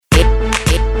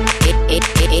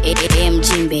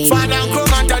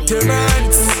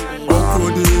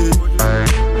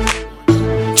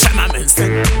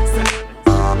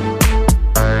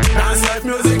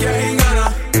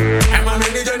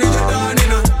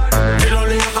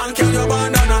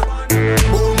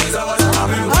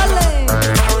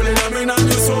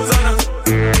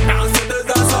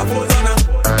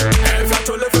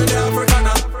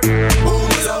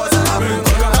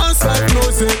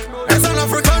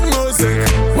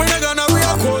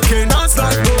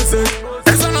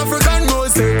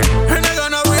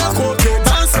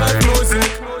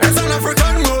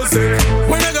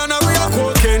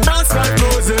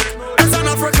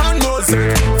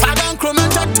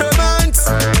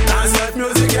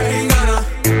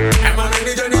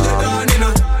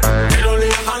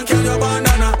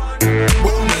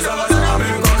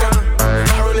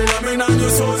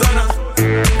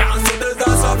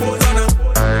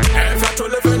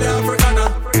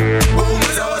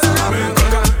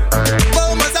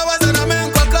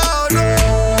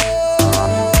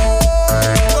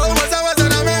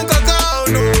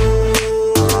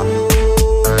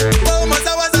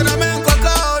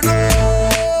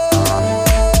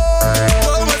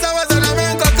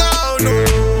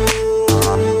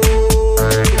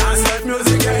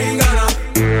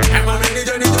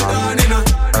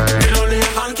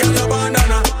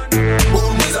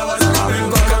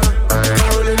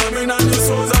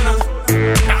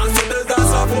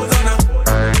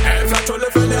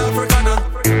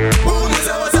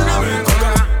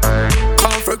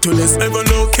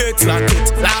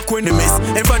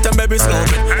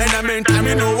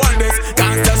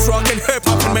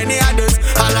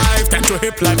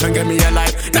hip life and get me a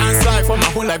life. Dance life for my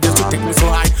whole life just to take me so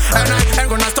high. And I ain't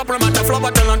gonna stop no matter floor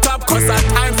but on top. Cause that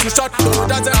time too short, though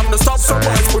doesn't have no stop. So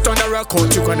boys put on the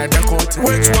record, you gonna decode.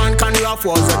 Which one can you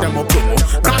afford? So them a promo.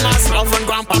 Grandma's love and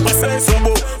grandpapa say so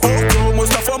mo. Oh,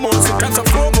 most of most in terms of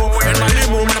promo. In my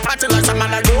limo, in the party like some man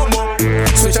like Domo.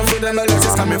 Switch up with them, the legs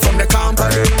is coming from the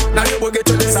company. Now you will get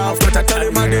to the south, but I tell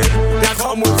you my day. Yeah,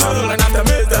 come with feel and after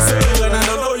miss the seal. And I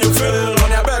don't know you feel on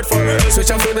your bed for me. Switch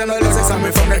up with them, the legs is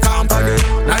coming from the company.